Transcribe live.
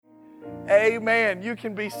Amen. You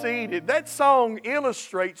can be seated. That song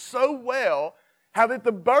illustrates so well how that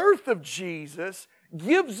the birth of Jesus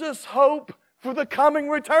gives us hope for the coming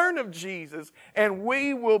return of Jesus. And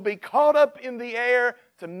we will be caught up in the air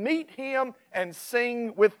to meet Him and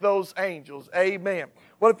sing with those angels. Amen.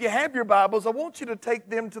 Well, if you have your Bibles, I want you to take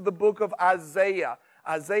them to the book of Isaiah.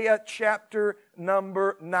 Isaiah chapter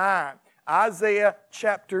number 9. Isaiah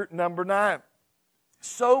chapter number 9.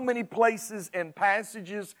 So many places and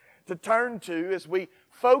passages to turn to as we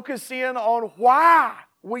focus in on why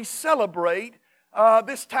we celebrate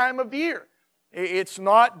this time of year. It's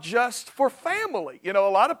not just for family. You know, a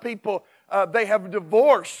lot of people, they have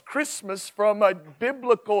divorced Christmas from a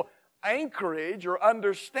biblical anchorage or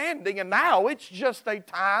understanding, and now it's just a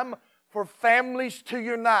time for families to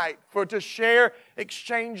unite, to share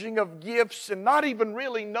exchanging of gifts, and not even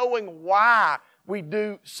really knowing why we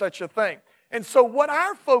do such a thing. And so what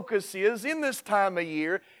our focus is in this time of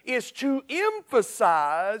year is to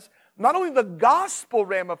emphasize not only the gospel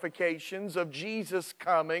ramifications of Jesus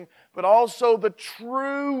coming, but also the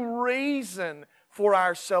true reason for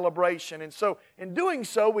our celebration. And so in doing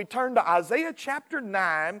so, we turn to Isaiah chapter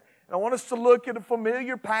 9, and I want us to look at a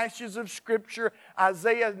familiar passage of Scripture,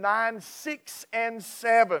 Isaiah 9, 6 and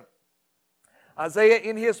 7. Isaiah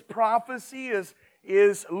in his prophecy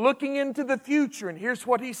is looking into the future, and here's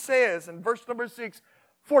what he says in verse number 6.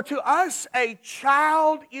 For to us a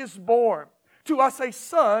child is born, to us a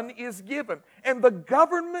son is given, and the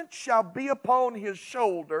government shall be upon his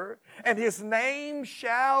shoulder, and his name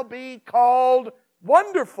shall be called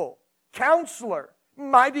Wonderful, Counselor,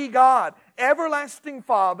 Mighty God, Everlasting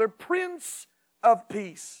Father, Prince of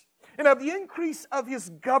Peace. And of the increase of his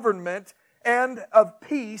government and of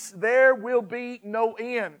peace there will be no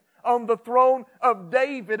end, on the throne of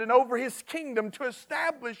David and over his kingdom, to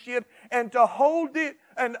establish it and to hold it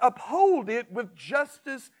and uphold it with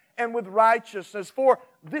justice and with righteousness. For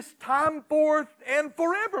this time forth and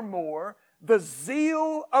forevermore, the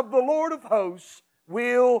zeal of the Lord of hosts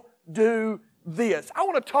will do this. I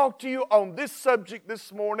want to talk to you on this subject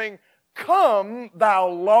this morning. Come, thou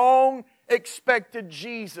long-expected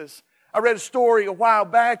Jesus. I read a story a while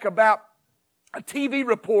back about a TV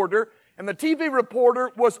reporter, and the TV reporter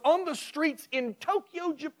was on the streets in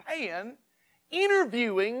Tokyo, Japan,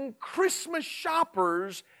 interviewing Christmas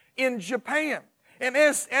shoppers in Japan. And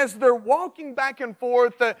as they're walking back and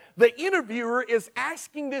forth, the interviewer is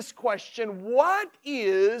asking this question: what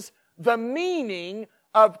is the meaning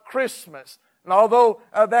of Christmas? And although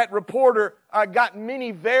that reporter got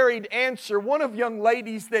many varied answers, one of young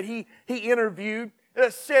ladies that he interviewed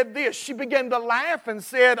said this. She began to laugh and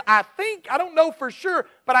said, I don't know for sure,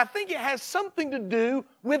 but I think it has something to do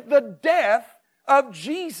with the death of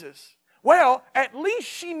Jesus. Well, at least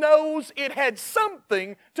she knows it had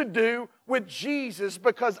something to do with Jesus,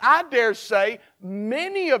 because I dare say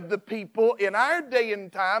many of the people in our day and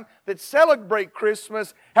time that celebrate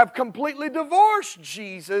Christmas have completely divorced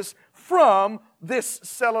Jesus from this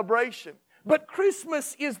celebration. But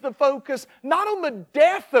Christmas is the focus not on the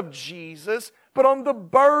death of Jesus, but on the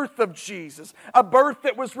birth of Jesus. A birth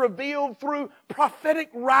that was revealed through prophetic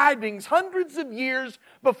writings hundreds of years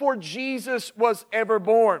before Jesus was ever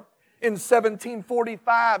born. In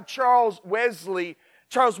 1745, Charles Wesley's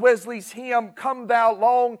hymn, Come Thou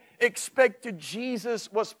Long-Expected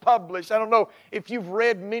Jesus, was published. I don't know if you've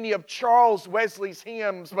read many of Charles Wesley's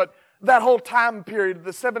hymns, but that whole time period of the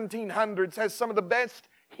 1700s has some of the best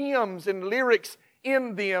hymns and lyrics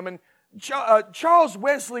in them. And Charles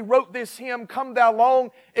Wesley wrote this hymn, Come Thou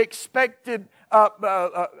Long-Expected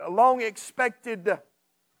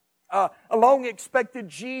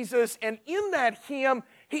Jesus. And in that hymn,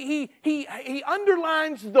 he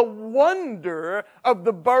underlines the wonder of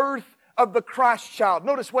the birth of the Christ child.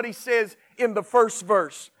 Notice what he says in the first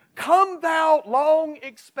verse. Come thou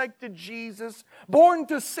long-expected Jesus, born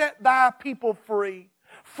to set thy people free.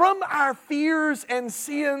 From our fears and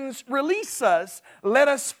sins release us, let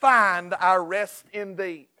us find our rest in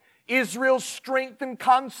thee. Israel's strength and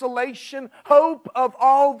consolation, hope of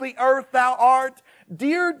all the earth thou art,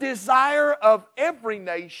 dear desire of every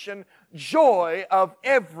nation, joy of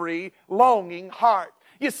every longing heart.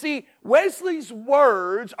 You see, Wesley's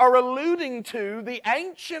words are alluding to the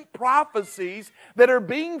ancient prophecies that are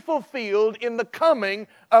being fulfilled in the coming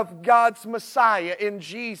of God's Messiah in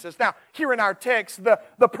Jesus. Now, here in our text, the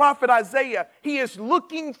prophet Isaiah, he is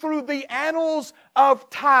looking through the annals of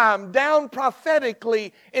time down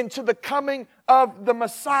prophetically into the coming of the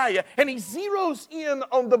Messiah. And he zeroes in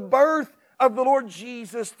on the birth of the Lord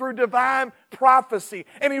Jesus through divine prophecy.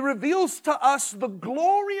 And he reveals to us the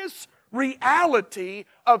glorious reality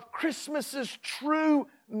of Christmas's true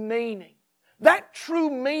meaning. that true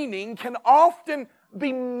meaning can often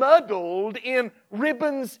be muddled in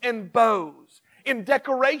ribbons and bows, in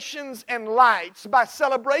decorations and lights, by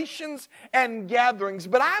celebrations and gatherings.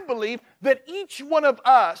 But I believe that each one of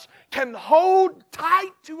us can hold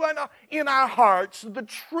tight to in our hearts the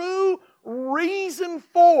true reason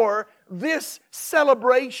for this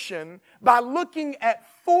celebration by looking at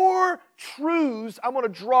 4 truths I want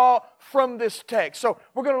to draw from this text. So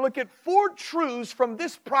we're going to look at 4 truths from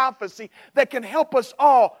this prophecy that can help us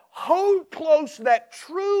all hold close that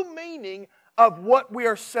true meaning of what we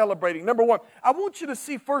are celebrating. Number 1, I want you to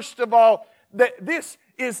see first of all that this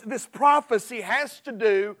prophecy has to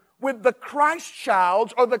do with the Christ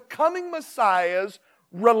child's or the coming Messiah's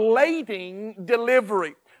relating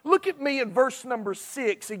delivery. Look at me in verse number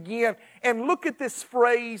 6 again, and look at this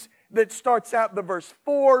phrase that starts out the verse.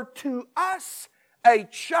 For to us a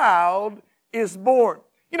child is born.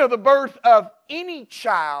 You know, the birth of any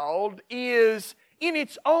child is in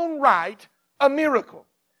its own right a miracle.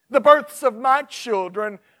 The births of my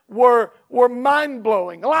children were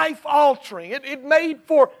mind-blowing, life-altering. It made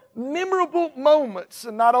for memorable moments,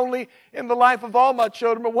 and not only in the life of all my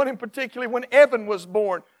children, but one in particular when Evan was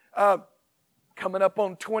born. Coming up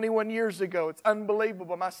on 21 years ago. It's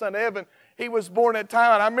unbelievable. My son Evan, he was born at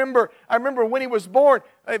time. And I remember when he was born,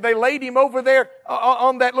 they laid him over there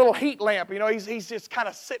on that little heat lamp. You know, he's just kind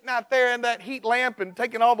of sitting out there in that heat lamp and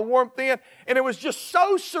taking all the warmth in. And it was just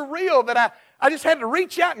so surreal that I just had to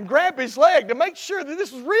reach out and grab his leg to make sure that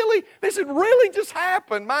this had really just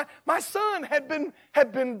happened. My son had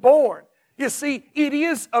been born. You see, it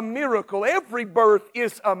is a miracle. Every birth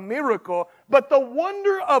is a miracle. But the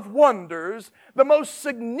wonder of wonders, the most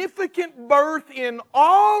significant birth in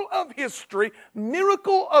all of history,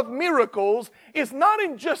 miracle of miracles, is not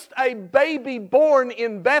in just a baby born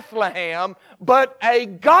in Bethlehem, but a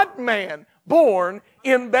God-man born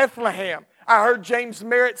in Bethlehem. I heard James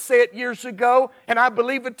Merritt say it years ago, and I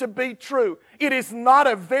believe it to be true. It is not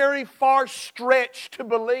a very far stretch to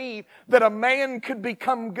believe that a man could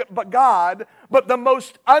become God, but the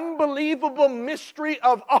most unbelievable mystery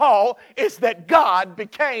of all is that God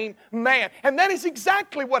became man. And that is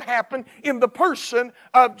exactly what happened in the person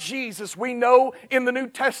of Jesus. We know in the New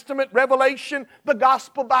Testament, Revelation, the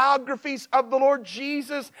gospel biographies of the Lord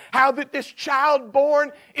Jesus, how that this child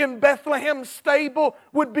born in Bethlehem's stable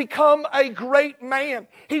would become a great man.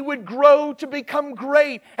 He would grow to become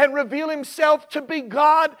great and reveal himself to be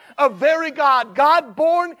God, a very God, God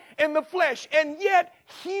born in the flesh. And yet,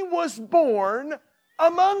 He was born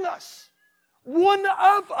among us, one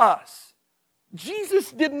of us.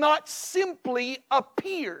 Jesus did not simply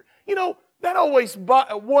appear. You know, that always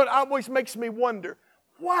makes me wonder,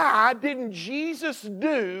 why didn't Jesus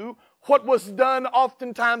do what was done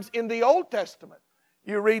oftentimes in the Old Testament?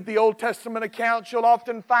 You read the Old Testament accounts, you'll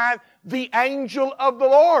often find the angel of the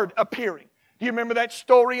Lord appearing. Do you remember that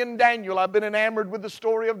story in Daniel? I've been enamored with the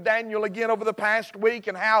story of Daniel again over the past week,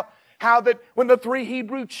 and how that when the 3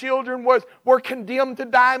 Hebrew children were condemned to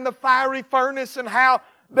die in the fiery furnace, and how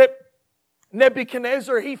that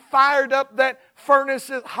Nebuchadnezzar, he fired up that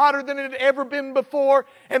furnace hotter than it had ever been before,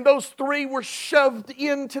 and those 3 were shoved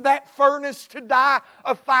into that furnace to die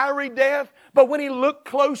a fiery death. But when he looked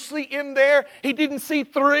closely in there, he didn't see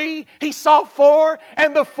 3, he saw 4,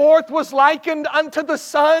 and the 4th was likened unto the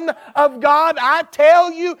Son of God. I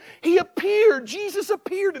tell you, He appeared. Jesus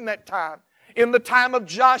appeared in that time. In the time of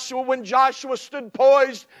Joshua, when Joshua stood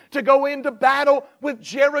poised to go into battle with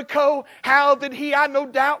Jericho, how that he, I no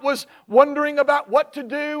doubt, was wondering about what to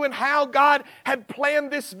do and how God had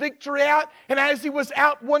planned this victory out. And as he was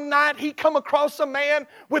out one night, he come across a man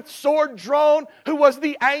with sword drawn who was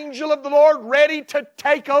the angel of the Lord, ready to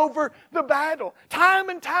take over the battle. Time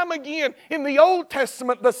and time again in the Old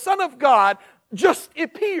Testament, the Son of God just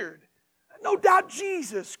appeared. No doubt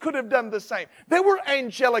Jesus could have done the same. There were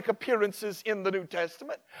angelic appearances in the New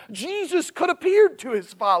Testament. Jesus could have appeared to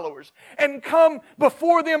His followers and come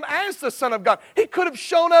before them as the Son of God. He could have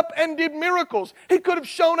shown up and did miracles. He could have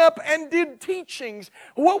shown up and did teachings.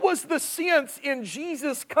 What was the sense in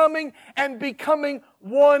Jesus coming and becoming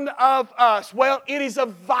one of us? Well, it is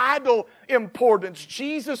of vital importance.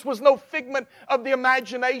 Jesus was no figment of the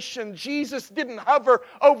imagination. Jesus didn't hover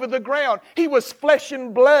over the ground. He was flesh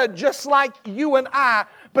and blood, just like you and I,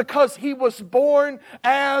 because He was born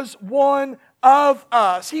as one of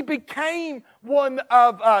us. He became one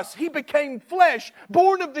of us. He became flesh,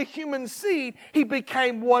 born of the human seed. He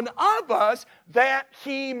became one of us that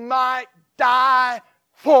He might die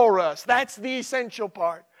for us. That's the essential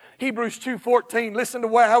part. Hebrews 2:14, listen to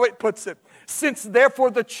how it puts it. Since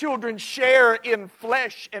therefore the children share in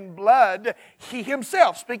flesh and blood, He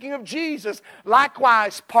Himself, speaking of Jesus,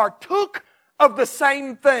 likewise partook of the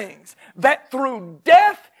same things, that through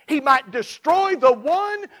death He might destroy the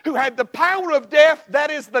one who had the power of death,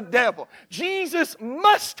 that is the devil. Jesus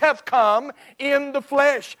must have come in the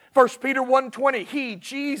flesh. 1 Peter 1:20, He,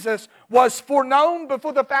 Jesus, was foreknown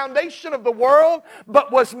before the foundation of the world,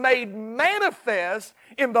 but was made manifest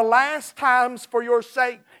in the last times for your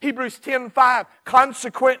sake. Hebrews 10:5,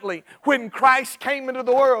 consequently, when Christ came into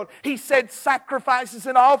the world, He said, sacrifices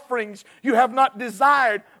and offerings you have not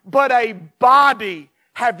desired, but a body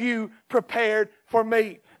have you prepared for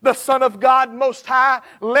me. The Son of God Most High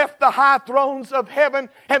left the high thrones of heaven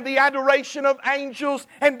and the adoration of angels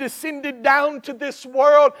and descended down to this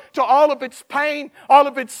world, to all of its pain, all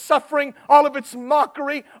of its suffering, all of its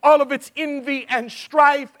mockery, all of its envy and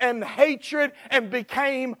strife and hatred, and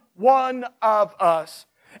became one of us.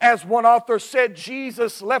 As one author said,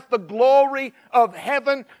 Jesus left the glory of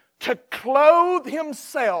heaven to clothe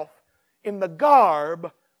Himself in the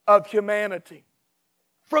garb of humanity.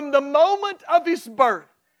 From the moment of His birth,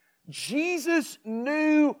 Jesus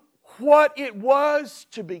knew what it was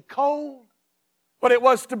to be cold, what it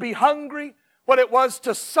was to be hungry, what it was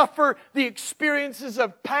to suffer the experiences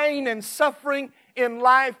of pain and suffering in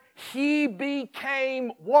life. He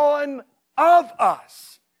became one of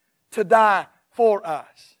us to die for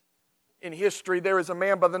us. In history, there is a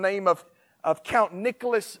man by the name of Count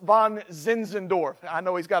Nicholas von Zinzendorf. I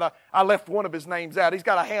know I left one of his names out. He's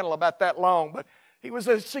got a handle about that long, but he was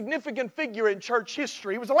a significant figure in church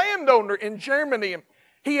history. He was a landowner in Germany, and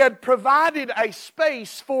he had provided a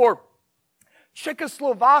space for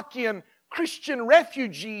Czechoslovakian Christian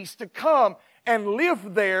refugees to come and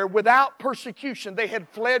live there without persecution. They had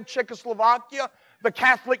fled Czechoslovakia, the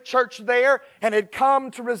Catholic Church there, and had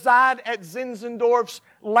come to reside at Zinzendorf's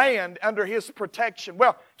land under his protection.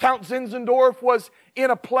 Well, Count Zinzendorf was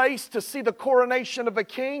in a place to see the coronation of a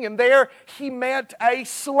king, and there he met a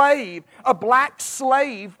slave, a black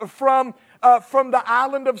slave from the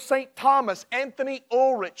island of St. Thomas, Anthony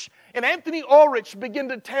Ulrich. And Anthony Ulrich began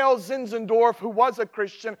to tell Zinzendorf, who was a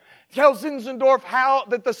Christian, tell Zinzendorf how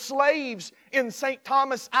that the slaves in St.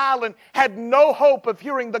 Thomas Island had no hope of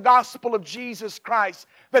hearing the gospel of Jesus Christ,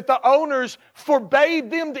 that the owners forbade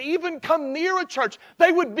them to even come near a church.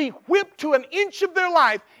 They would be whipped to an inch of their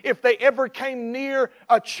life if they ever came near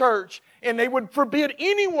a church, and they would forbid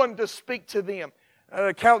anyone to speak to them.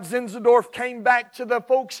 Count Zinzendorf came back to the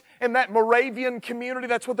folks in that Moravian community,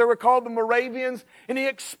 that's what they were called, the Moravians, and he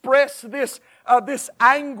expressed this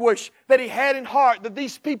anguish that he had in heart, that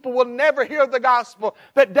these people will never hear the gospel,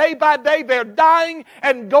 that day by day they're dying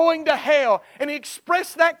and going to hell. And he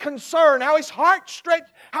expressed that concern, how his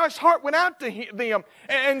heart went out to them.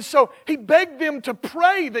 And so he begged them to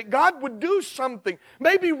pray that God would do something,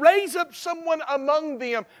 maybe raise up someone among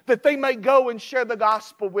them that they may go and share the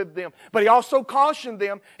gospel with them. But he also cautioned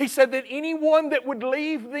them. He said that anyone that would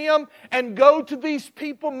leave them and go to these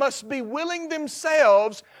people must be willing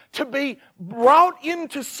themselves to be brought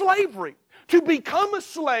into slavery, to become a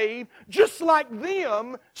slave just like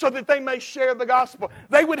them so that they may share the gospel.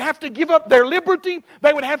 They would have to give up their liberty.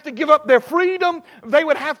 They would have to give up their freedom. They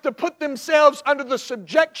would have to put themselves under the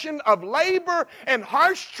subjection of labor and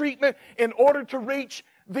harsh treatment in order to reach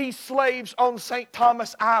these slaves on St.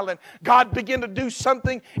 Thomas Island. God began to do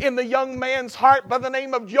something in the young man's heart by the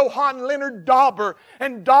name of Johann Leonard Dauber.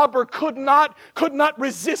 And Dauber could not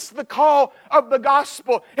resist the call of the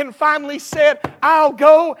gospel, and finally said,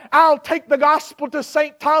 I'll take the gospel to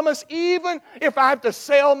St. Thomas even if I have to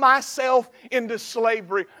sell myself into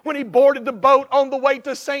slavery. When he boarded the boat on the way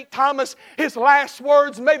to St. Thomas, his last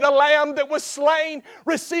words, may the lamb that was slain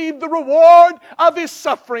receive the reward of his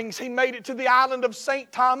sufferings. He made it to the island of St.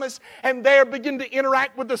 Thomas, and there began to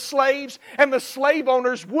interact with the slaves, and the slave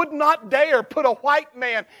owners would not dare put a white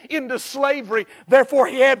man into slavery. Therefore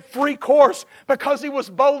he had free course, because he was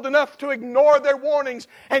bold enough to ignore their warnings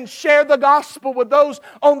and share the gospel with those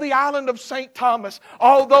on the island of St. Thomas.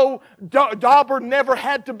 Although Dauber never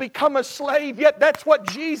had to become a slave, yet that's what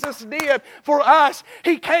Jesus did for us.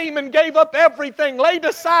 He came and gave up everything, laid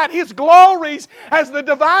aside his glories as the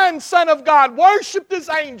divine Son of God, worshiped his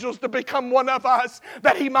angels to become one of us,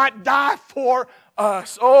 that he might die for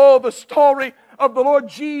us. Oh, the story of the Lord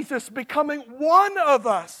Jesus becoming one of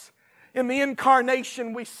us. In the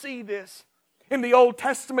incarnation, we see this. In the Old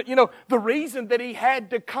Testament, the reason that he had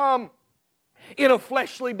to come in a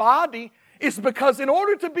fleshly body is because in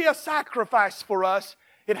order to be a sacrifice for us,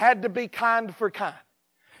 it had to be kind for kind.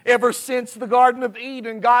 Ever since the Garden of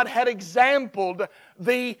Eden, God had exampled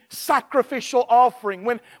the sacrificial offering.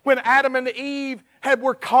 When Adam and Eve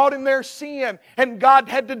were caught in their sin and God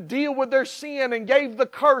had to deal with their sin and gave the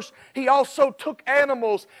curse, He also took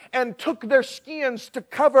animals and took their skins to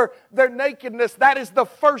cover their nakedness. That is the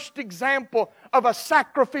first example of a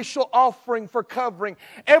sacrificial offering for covering.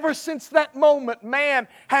 Ever since that moment, man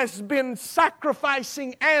has been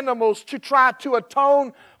sacrificing animals to try to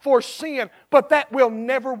atone for sin, but that will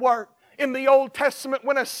never work. In the Old Testament,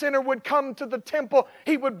 when a sinner would come to the temple,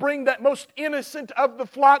 he would bring that most innocent of the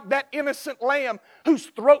flock, that innocent lamb, whose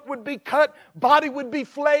throat would be cut, body would be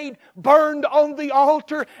flayed, burned on the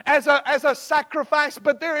altar as a sacrifice.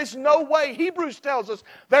 But there is no way, Hebrews tells us,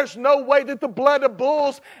 there's no way that the blood of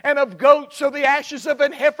bulls and of goats or the ashes of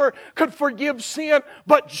an heifer could forgive sin.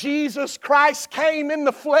 But Jesus Christ came in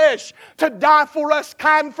the flesh to die for us,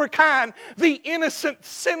 kind for kind, the innocent,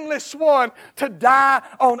 sinless one, to die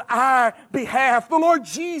on our behalf. The Lord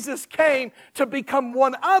Jesus came to become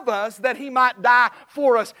one of us that He might die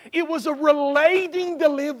for us. It was a relating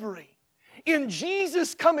delivery. In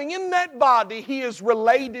Jesus coming in that body, He is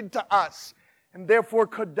related to us and therefore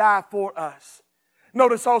could die for us.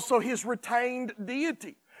 Notice also His retained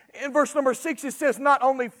deity. In verse number 6 it says, not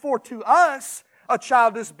only for to us a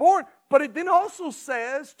child is born, but it then also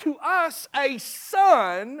says, to us a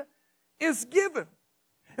son is given.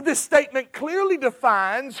 This statement clearly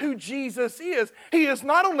defines who Jesus is. He is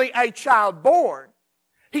not only a child born,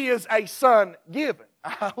 He is a son given.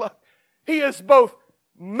 He is both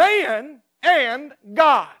man and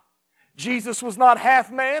God. Jesus was not half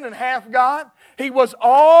man and half God. He was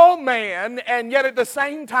all man and yet at the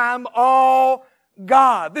same time all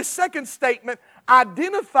God. This second statement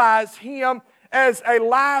identifies Him as a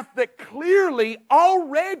life that clearly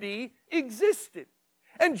already existed.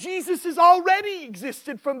 And Jesus has already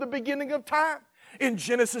existed from the beginning of time. In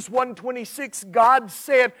Genesis 1:26, God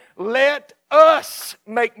said, let us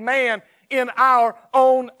make man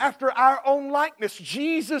after our own likeness.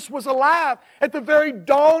 Jesus was alive at the very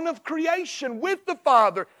dawn of creation with the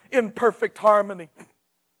Father in perfect harmony.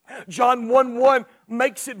 John 1:1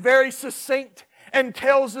 makes it very succinct and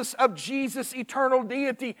tells us of Jesus' eternal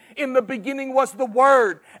deity. In the beginning was the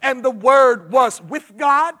Word, and the Word was with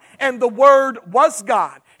God, and the Word was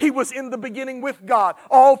God. He was in the beginning with God.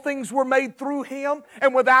 All things were made through Him,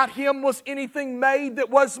 and without Him was anything made that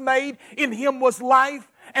was made. In Him was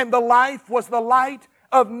life, and the life was the light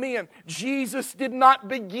of men. Jesus did not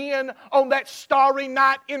begin on that starry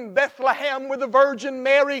night in Bethlehem where the Virgin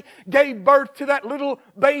Mary gave birth to that little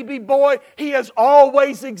baby boy. He has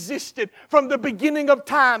always existed from the beginning of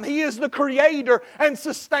time. He is the creator and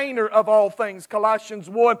sustainer of all things. Colossians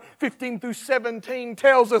 1:15-17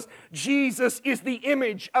 tells us Jesus is the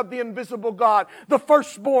image of the invisible God, the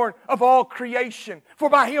firstborn of all creation. For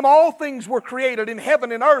by Him all things were created in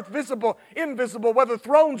heaven and earth, visible, invisible, whether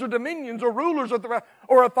thrones or dominions or rulers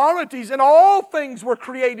or authorities, and all things were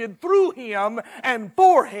created through Him and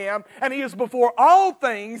for Him, and He is before all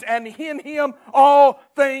things, and in Him all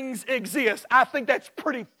things exist. I think that's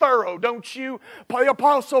pretty thorough, don't you? The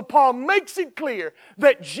Apostle Paul makes it clear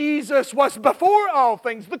that Jesus was before all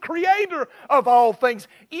things, the creator of all things,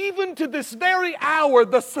 even to this very hour,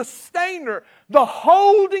 the sustainer, the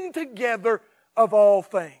holding together of all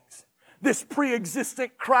things. This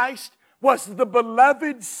pre-existent Christ was the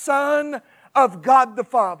beloved Son of God the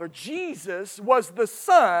Father. Jesus was the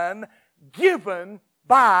Son given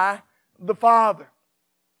by the Father.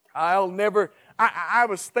 I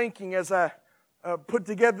was thinking as I put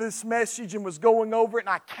together this message and was going over it, and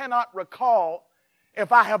I cannot recall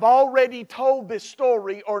if I have already told this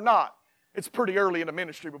story or not. It's pretty early in the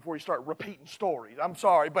ministry before you start repeating stories. I'm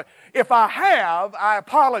sorry, but if I have, I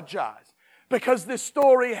apologize, because this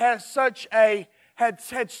story had such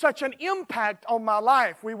an impact on my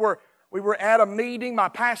life. We were at a meeting. My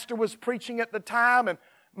pastor was preaching at the time, and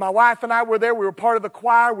my wife and I were there. We were part of the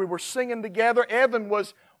choir. We were singing together. Evan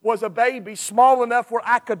was a baby, small enough where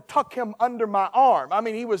I could tuck him under my arm. I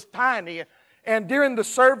mean, he was tiny. And during the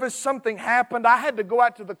service, something happened. I had to go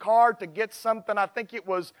out to the car to get something. I think it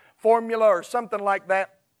was formula or something like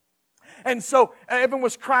that. And so Evan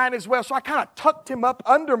was crying as well. So I kind of tucked him up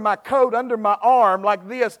under my coat, under my arm like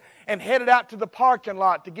this, and headed out to the parking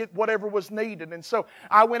lot to get whatever was needed. And so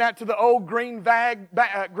I went out to the old green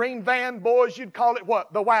van, boys, you'd call it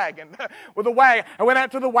what? The wagon. With a wagon. I went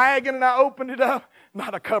out to the wagon and I opened it up.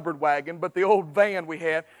 Not a covered wagon, but the old van we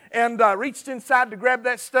had. And I reached inside to grab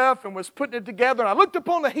that stuff and was putting it together. And I looked up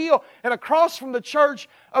on the hill, and across from the church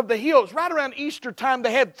of the hills, right around Easter time,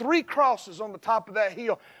 they had 3 crosses on the top of that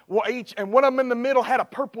hill. And one of them in the middle had a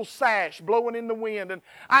purple sash blowing in the wind. And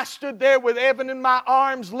I stood there with Evan in my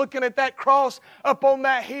arms looking looking at that cross up on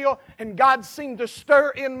that hill, and God seemed to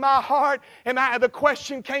stir in my heart, and the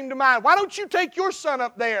question came to mind, why don't you take your son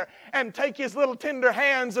up there and take his little tender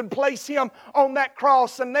hands and place him on that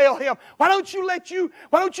cross and nail him? Why don't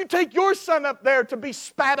you take your son up there to be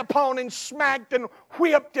spat upon and smacked and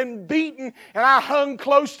whipped and beaten? And I hung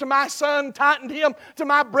close to my son, tightened him to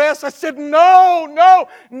my breast. I said, no,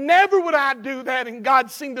 never would I do that. And God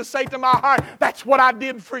seemed to say to my heart, that's what I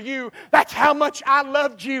did for you. That's how much I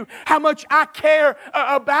loved you, how much I care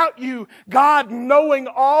about you. God, knowing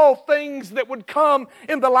all things that would come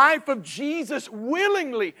in the life of Jesus,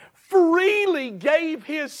 willingly, freely gave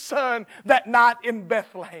His Son that night in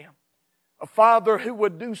Bethlehem. A Father who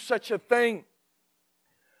would do such a thing,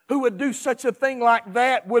 like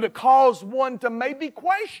that, would have caused one to maybe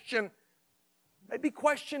question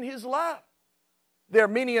His love. There are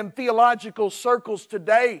many in theological circles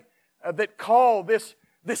today that call this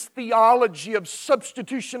theology of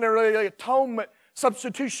substitutionary atonement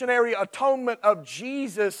of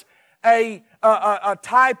Jesus a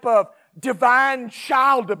type of divine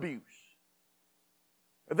child abuse.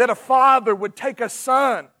 That a father would take a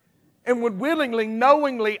son and would willingly,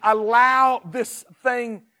 knowingly allow this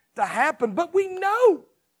thing to happen. But we know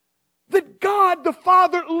that God the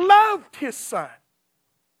Father loved His Son.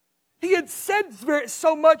 He had said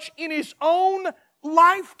so much in His own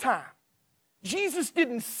lifetime. Jesus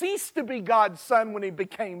didn't cease to be God's Son when He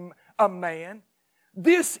became a man.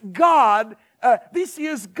 This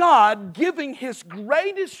is God giving His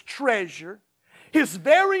greatest treasure, His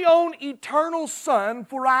very own eternal Son,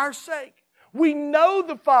 for our sake. We know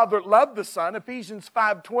the Father loved the Son, Ephesians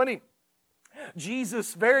 5:20.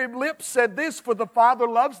 Jesus' very lips said this, for the Father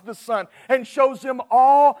loves the Son and shows Him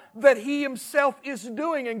all that He Himself is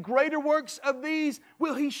doing, and greater works of these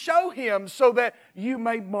will He show Him, so that you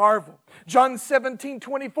may marvel. John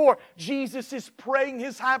 17:24, Jesus is praying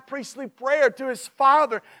His high priestly prayer to His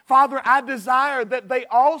Father. Father, I desire that they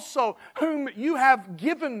also, whom You have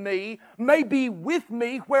given Me, may be with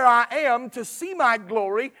Me where I am, to see My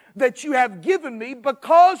glory that You have given Me,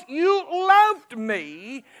 because You loved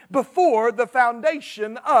Me before the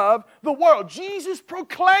foundation of the world. Jesus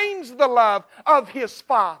proclaims the love of His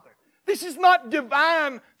Father. This is not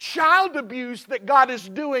divine child abuse that God is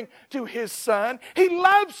doing to His Son. He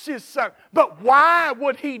loves His Son. But why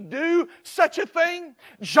would He do such a thing?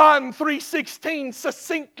 John 3:16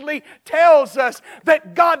 succinctly tells us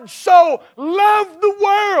that God so loved the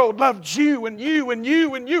world, loved you and you and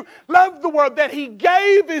you and you, loved the world, that He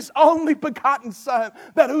gave His only begotten Son,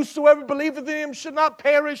 that whosoever believeth in Him should not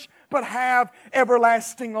perish, but have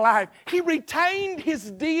everlasting life. He retained His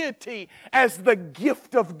deity as the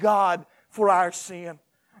gift of God for our sin.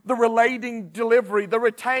 The relating delivery, the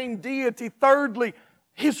retained deity. Thirdly,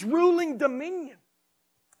 His ruling dominion.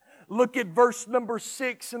 Look at verse number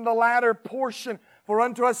 6 in the latter portion. For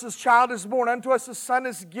unto us a child is born, unto us a son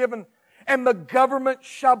is given, and the government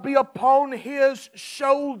shall be upon His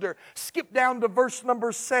shoulder. Skip down to verse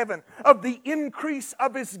number 7. Of the increase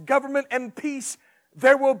of His government and peace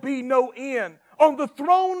there will be no end. On the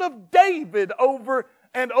throne of David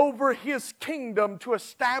over His kingdom, to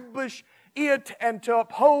establish it and to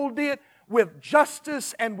uphold it with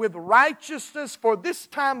justice and with righteousness for this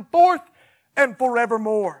time forth and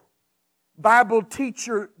forevermore. Bible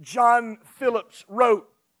teacher John Phillips wrote,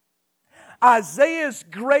 Isaiah's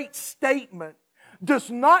great statement does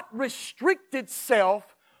not restrict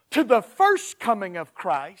itself to the first coming of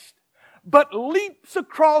Christ, but leaps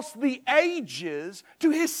across the ages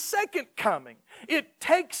to His second coming. It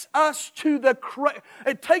takes us to the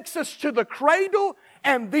cradle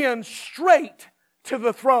and then straight to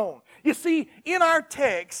the throne. You see, in our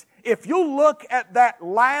text, if you look at that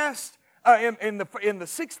last in the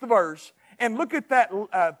 6th verse and look at that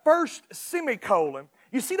first semicolon,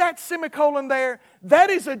 you see that semicolon there?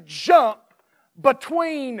 That is a jump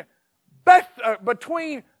between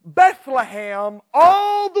Bethlehem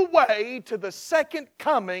all the way to the second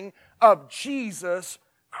coming of Jesus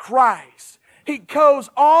Christ. He goes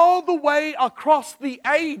all the way across the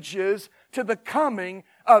ages to the coming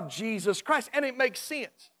of Jesus Christ. And it makes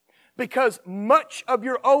sense, because much of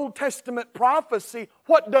your Old Testament prophecy,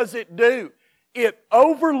 what does it do? It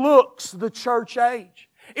overlooks the church age.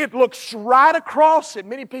 It looks right across it.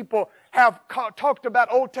 Many people have talked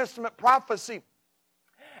about Old Testament prophecy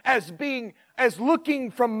as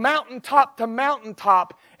looking from mountaintop to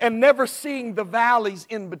mountaintop and never seeing the valleys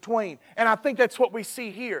in between. And I think that's what we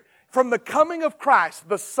see here. From the coming of Christ,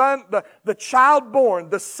 the Son, the child born,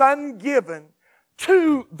 the Son given,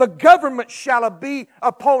 to the government shall be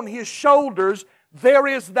upon His shoulders, there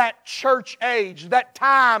is that church age, that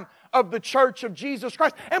time of the church of Jesus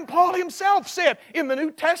Christ. And Paul himself said in the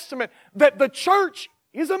New Testament that the church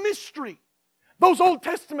is a mystery. Those Old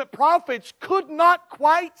Testament prophets could not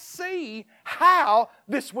quite see how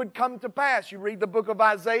this would come to pass. You read the book of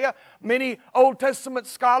Isaiah, many Old Testament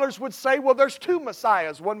scholars would say, well, there's two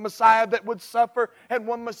Messiahs. One Messiah that would suffer and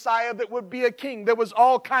one Messiah that would be a king. There was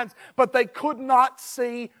all kinds, but they could not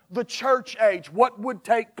see the church age, what would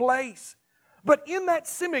take place. But in that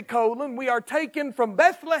semicolon, we are taken from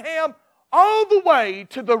Bethlehem all the way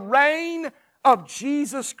to the reign of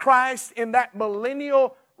Jesus Christ in that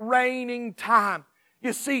millennial reigning time.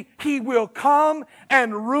 You see, He will come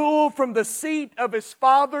and rule from the seat of His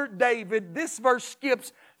father David. This verse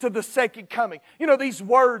skips to the second coming. You know, these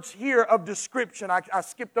words here of description, I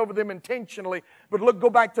skipped over them intentionally, but look, go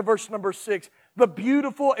back to verse number 6. The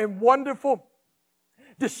beautiful and wonderful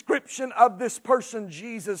description of this person,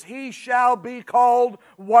 Jesus. He shall be called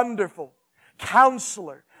Wonderful,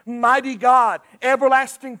 Counselor, Mighty God,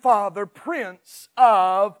 Everlasting Father, Prince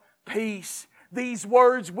of Peace. These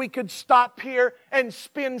words, we could stop here and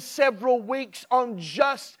spend several weeks on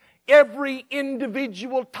just every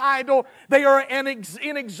individual title. They are an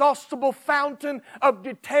inexhaustible fountain of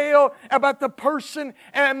detail about the person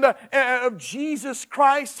and of Jesus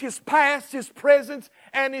Christ, His past, His present,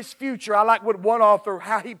 and His future. I like what one author,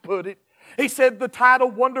 how he put it. He said the title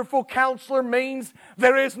Wonderful Counselor means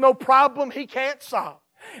there is no problem He can't solve.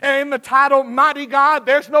 And in the title Mighty God,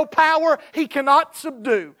 there's no power He cannot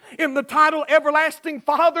subdue. In the title Everlasting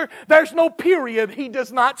Father, there's no period He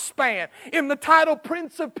does not span. In the title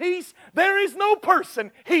Prince of Peace, there is no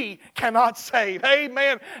person He cannot save.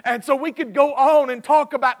 Amen. And so we could go on and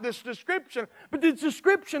talk about this description, but this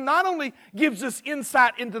description not only gives us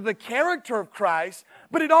insight into the character of Christ,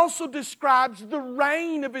 but it also describes the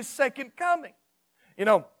reign of His second coming. You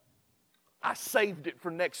know, I saved it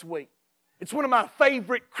for next week. It's one of my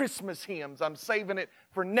favorite Christmas hymns. I'm saving it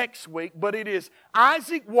for next week, but it is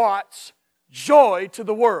Isaac Watts' Joy to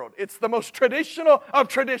the World. It's the most traditional of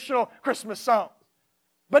traditional Christmas songs.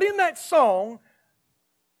 But in that song,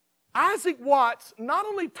 Isaac Watts not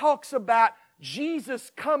only talks about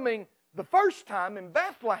Jesus coming the first time in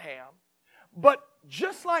Bethlehem, but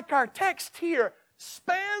just like our text here,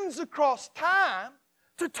 spans across time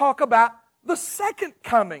to talk about the second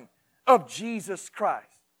coming of Jesus Christ.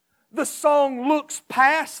 The song looks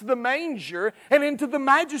past the manger and into the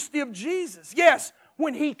majesty of Jesus. Yes,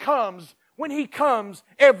 when He comes,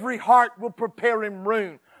 every heart will prepare Him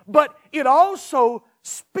room. But it also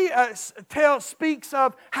speaks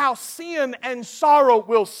of how sin and sorrow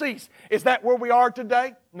will cease. Is that where we are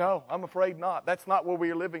today? No, I'm afraid not. That's not where we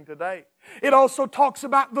are living today. It also talks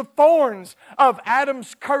about the thorns of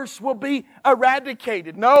Adam's curse will be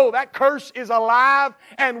eradicated. No, that curse is alive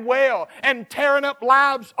and well and tearing up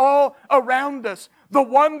lives all around us. The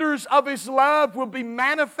wonders of His love will be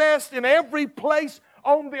manifest in every place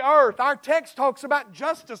on the earth. Our text talks about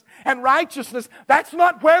justice and righteousness. That's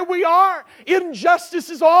not where we are. Injustice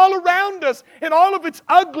is all around us in all of its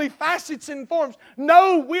ugly facets and forms.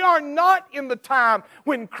 No, we are not in the time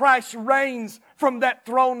when Christ reigns from that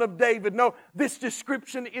throne of David. No, this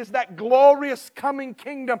description is that glorious coming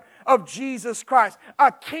kingdom of Jesus Christ.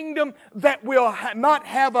 A kingdom that will not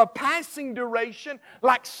have a passing duration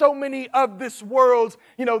like so many of this world's.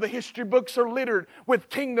 You know, the history books are littered with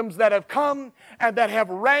kingdoms that have come and that have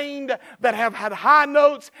reigned, that have had high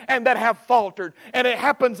notes and that have faltered. And it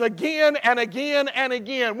happens again and again and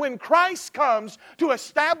again. When Christ comes to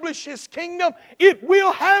establish His kingdom, it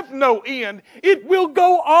will have no end. It will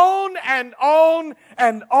go on and on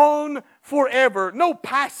and on forever. No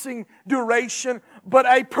passing duration, but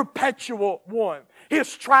a perpetual one.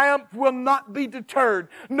 His triumph will not be deterred.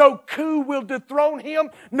 No coup will dethrone Him.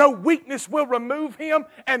 No weakness will remove Him.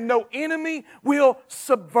 And no enemy will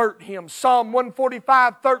subvert Him. Psalm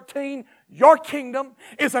 145:13, your kingdom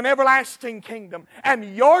is an everlasting kingdom,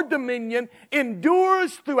 and your dominion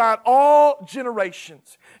endures throughout all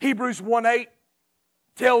generations. Hebrews 1:8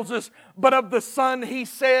 tells us, but of the Son He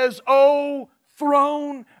says, O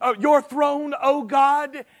throne, your throne, O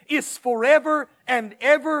God, is forever and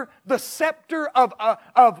ever. The scepter of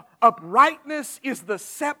uprightness is the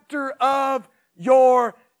scepter of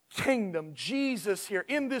your kingdom. Jesus here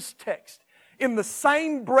in this text, in the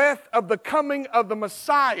same breath of the coming of the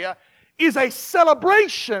Messiah, is a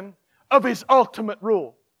celebration of His ultimate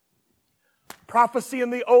rule. Prophecy in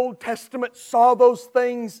the Old Testament saw those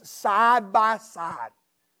things side by side.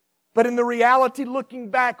 But in the reality,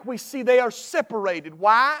 looking back, we see they are separated.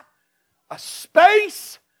 Why? A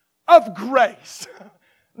space of grace.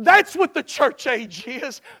 That's what the church age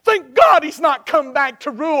is. Thank God He's not come back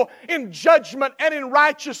to rule in judgment and in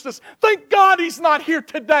righteousness. Thank God He's not here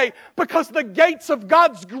today, because the gates of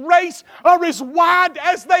God's grace are as wide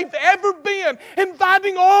as they've ever been,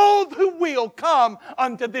 inviting all who will come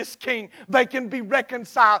unto this King. They can be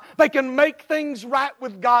reconciled. They can make things right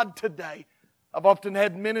with God today. I've often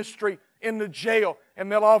had ministry in the jail,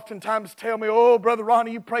 and they'll oftentimes tell me, "Oh, Brother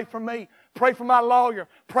Ronnie, you pray for me. Pray for my lawyer.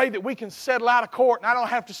 Pray that we can settle out of court and I don't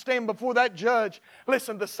have to stand before that judge."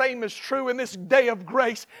 Listen, the same is true in this day of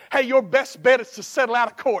grace. Hey, your best bet is to settle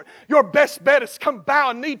out of court. Your best bet is come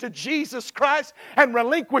bow and knee to Jesus Christ and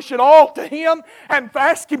relinquish it all to Him and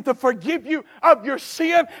ask Him to forgive you of your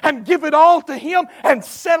sin and give it all to Him and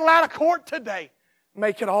settle out of court today.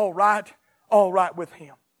 Make it all right with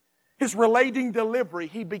Him. His relating delivery,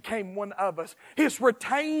 He became one of us. His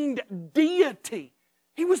retained deity,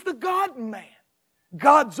 He was the God-man,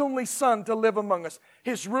 God's only Son to live among us.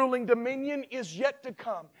 His ruling dominion is yet to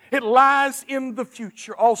come. It lies in the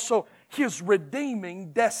future. Also, His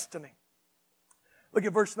redeeming destiny. Look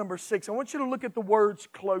at verse number 6. I want you to look at the words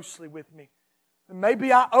closely with me. And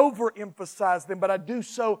maybe I overemphasize them, but I do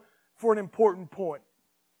so for an important point.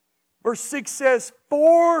 Verse 6 says,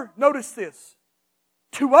 "For," notice this,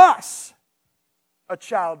 "to us a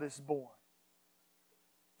child is born.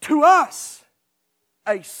 To us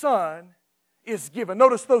a son is given."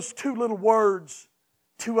 Notice those two little words,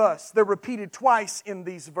 "to us." They're repeated twice in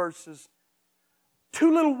these verses.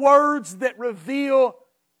 Two little words that reveal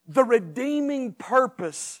the redeeming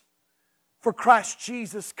purpose for Christ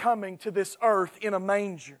Jesus coming to this earth in a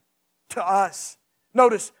manger. To us.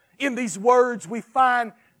 Notice, in these words we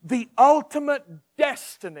find the ultimate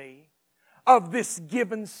destiny of this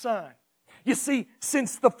given Son. You see,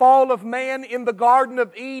 since the fall of man in the Garden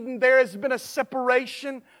of Eden, there has been a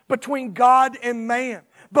separation between God and man.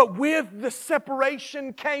 But with the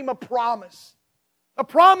separation came a promise. A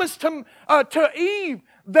promise to Eve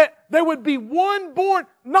that there would be one born,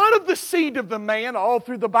 not of the seed of the man. All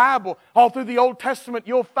through the Bible, all through the Old Testament,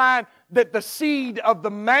 you'll find that the seed of the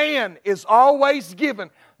man is always given.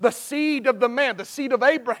 The seed of the man, the seed of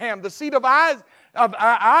Abraham, the seed of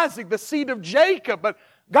Isaac, the seed of Jacob. But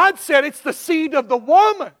God said it's the seed of the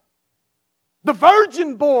woman. The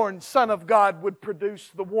virgin-born Son of God would produce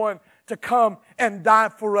the one to come and die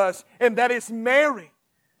for us. And that is Mary.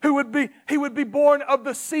 He would be born of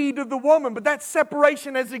the seed of the woman. But that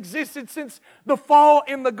separation has existed since the fall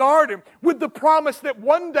in the garden, with the promise that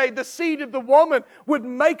one day the seed of the woman would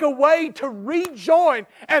make a way to rejoin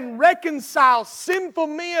and reconcile sinful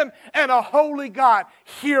men and a holy God.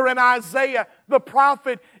 Here in Isaiah, the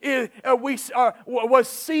prophet was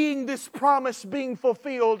seeing this promise being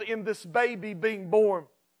fulfilled in this baby being born.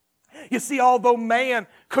 You see, although man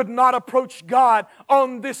could not approach God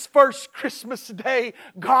on this first Christmas day,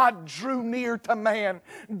 God drew near to man.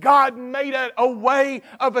 God made a way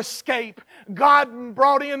of escape. God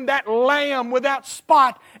brought in that lamb without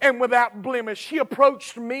spot and without blemish. He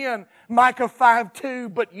approached men, Micah 5:2,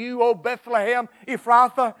 "But you, O Bethlehem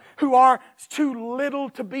Ephrathah, who are too little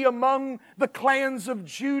to be among the clans of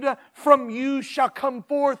Judah, from you shall come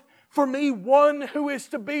forth for me one who is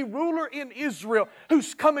to be ruler in Israel,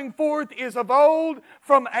 whose coming forth is of old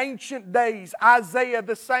from ancient days." Isaiah,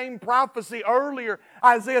 the same prophecy earlier,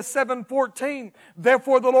 Isaiah 7:14.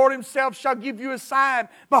 "Therefore the Lord Himself shall give you a sign.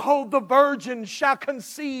 Behold, the virgin shall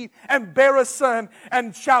conceive and bear a son,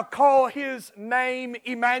 and shall call His name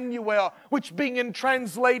Emmanuel," which being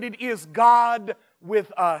translated is God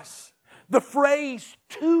with us. The phrase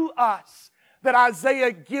 "to us" that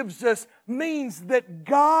Isaiah gives us means that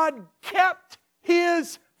God kept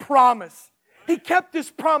His promise. He kept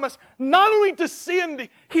His promise not only to send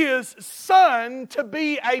His Son to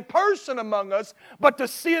be a person among us, but to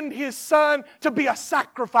send His Son to be a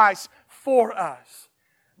sacrifice for us.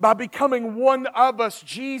 By becoming one of us,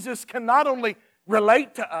 Jesus can not only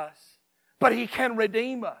relate to us, but He can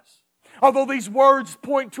redeem us. Although these words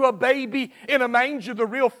point to a baby in a manger, the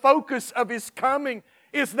real focus of His coming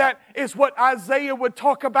is what Isaiah would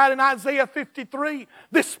talk about in Isaiah 53.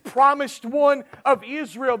 This promised one of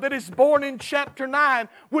Israel that is born in chapter 9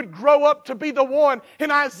 would grow up to be the one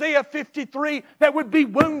in Isaiah 53 that would be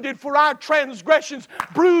wounded for our transgressions,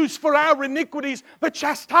 bruised for our iniquities. The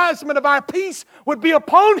chastisement of our peace would be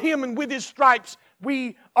upon Him, and with His stripes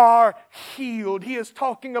we are healed. He is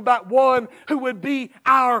talking about one who would be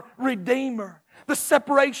our Redeemer. The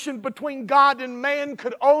separation between God and man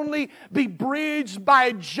could only be bridged by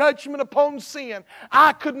a judgment upon sin.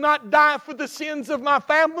 I could not die for the sins of my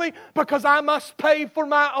family because I must pay for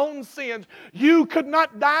my own sins. You could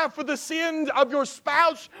not die for the sins of your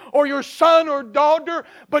spouse or your son or daughter,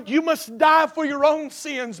 but you must die for your own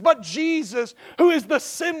sins. But Jesus, who is the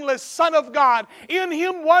sinless Son of God, in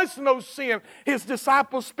Him was no sin. His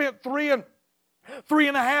disciples spent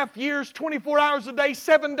 3.5 years, 24 hours a day,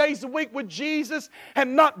 7 days a week with Jesus,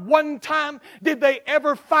 and not one time did they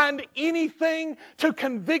ever find anything to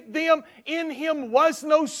convict them. In Him was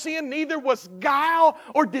no sin, neither was guile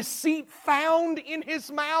or deceit found in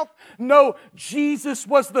His mouth. No, Jesus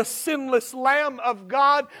was the sinless Lamb of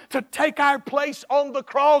God to take our place on the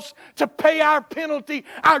cross, to pay our penalty,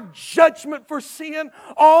 our judgment for sin.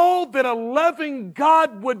 All that a loving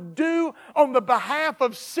God would do on the behalf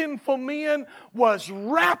of sinful men was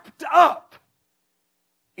wrapped up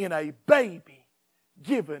in a baby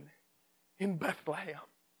given in Bethlehem.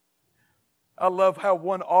 I love how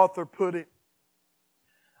one author put it.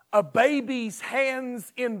 A baby's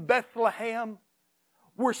hands in Bethlehem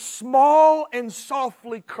were small and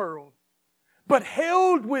softly curled, but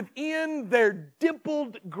held within their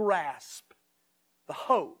dimpled grasp the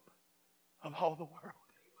hope of all the world.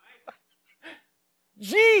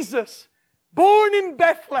 Jesus, born in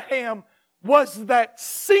Bethlehem, was that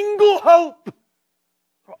single hope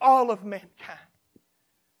for all of mankind.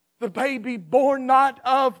 The baby born not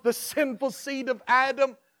of the sinful seed of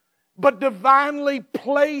Adam, but divinely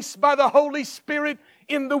placed by the Holy Spirit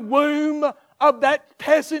in the womb of that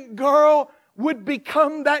peasant girl, would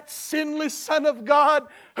become that sinless Son of God,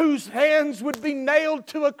 whose hands would be nailed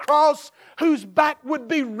to a cross, whose back would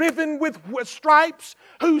be riven with stripes,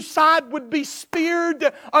 whose side would be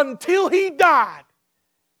speared until He died.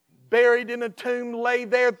 Buried in a tomb, lay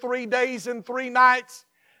there 3 days and 3 nights,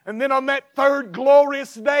 and then on that third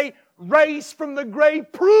glorious day, raised from the grave,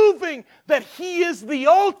 proving that He is the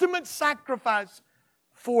ultimate sacrifice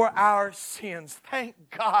for our sins. Thank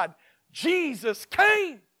God Jesus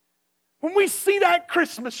came. When we see that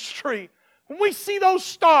Christmas tree, when we see those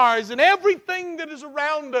stars and everything that is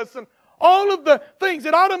around us and all of the things,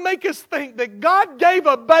 it ought to make us think that God gave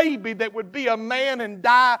a baby that would be a man and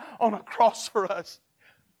die on a cross for us.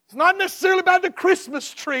 It's not necessarily about the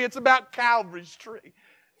Christmas tree. It's about Calvary's tree.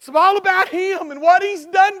 It's all about Him and what He's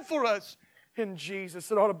done for us in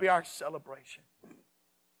Jesus. It ought to be our celebration.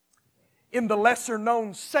 In the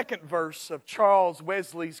lesser-known second verse of Charles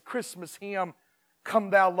Wesley's Christmas hymn, Come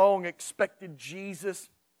Thou Long Expected Jesus,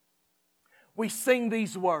 we sing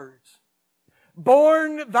these words.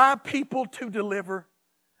 Born Thy people to deliver,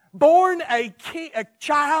 born a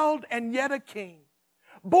child and yet a king,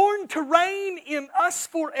 born to reign in us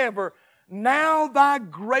forever, now Thy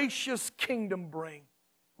gracious kingdom bring.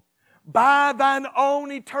 By Thine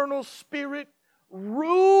own eternal Spirit,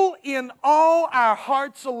 rule in all our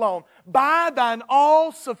hearts alone. By Thine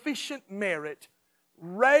all-sufficient merit,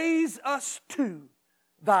 raise us to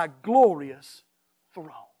Thy glorious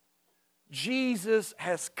throne. Jesus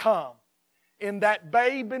has come in that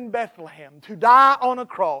babe in Bethlehem to die on a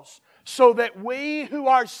cross, so that we who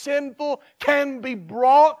are sinful can be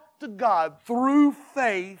brought to God through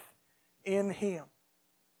faith in Him.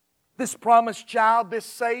 This promised child, this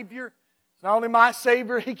Savior, is not only my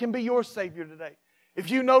Savior, He can be your Savior today.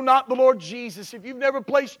 If you know not the Lord Jesus, if you've never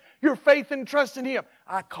placed your faith and trust in Him,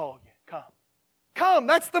 I call you. Come. Come.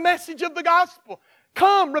 That's the message of the gospel.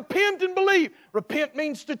 Come, repent and believe. Repent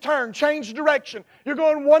means to turn, change direction. You're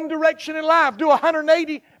going one direction in life, do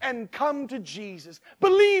 180 and come to Jesus.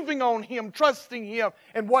 Believing on Him, trusting Him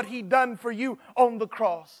and what He done for you on the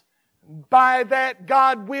cross. By that,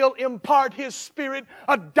 God will impart His Spirit,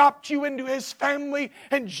 adopt you into His family,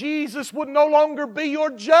 and Jesus would no longer be your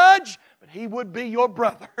judge, but He would be your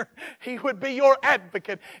brother. He would be your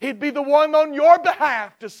advocate. He'd be the one on your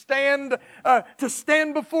behalf to stand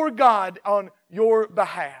before God on your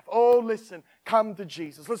behalf. Oh, listen, come to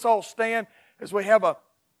Jesus. Let's all stand as we have a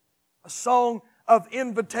song of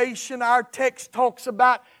invitation. Our text talks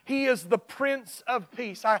about He is the Prince of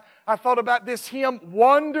Peace. I thought about this hymn,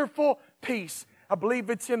 Wonderful Peace. I believe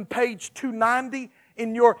it's in page 290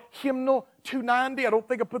 in your hymnal 290. I don't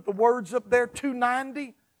think I put the words up there,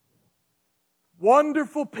 290.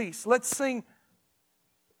 Wonderful Peace. Let's sing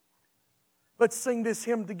this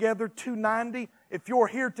hymn together, 290. If you're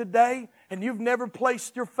here today and you've never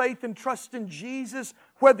placed your faith and trust in Jesus,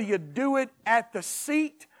 whether you do it at the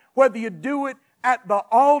seat, whether you do it at the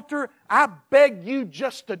altar, I beg you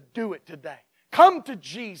just to do it today. Come to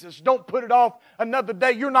Jesus. Don't put it off another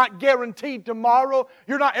day. You're not guaranteed tomorrow.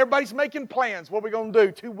 Everybody's making plans. What are we going to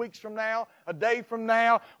do 2 weeks from now? A day from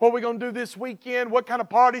now? What are we going to do this weekend? What kind of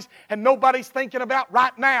parties? And nobody's thinking about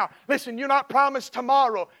right now. Listen, you're not promised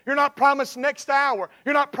tomorrow. You're not promised next hour.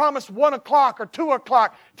 You're not promised 1 o'clock or 2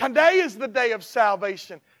 o'clock. Today is the day of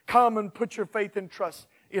salvation. Come and put your faith and trust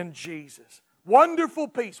in Jesus. Wonderful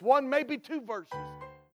peace. 1, maybe 2 verses.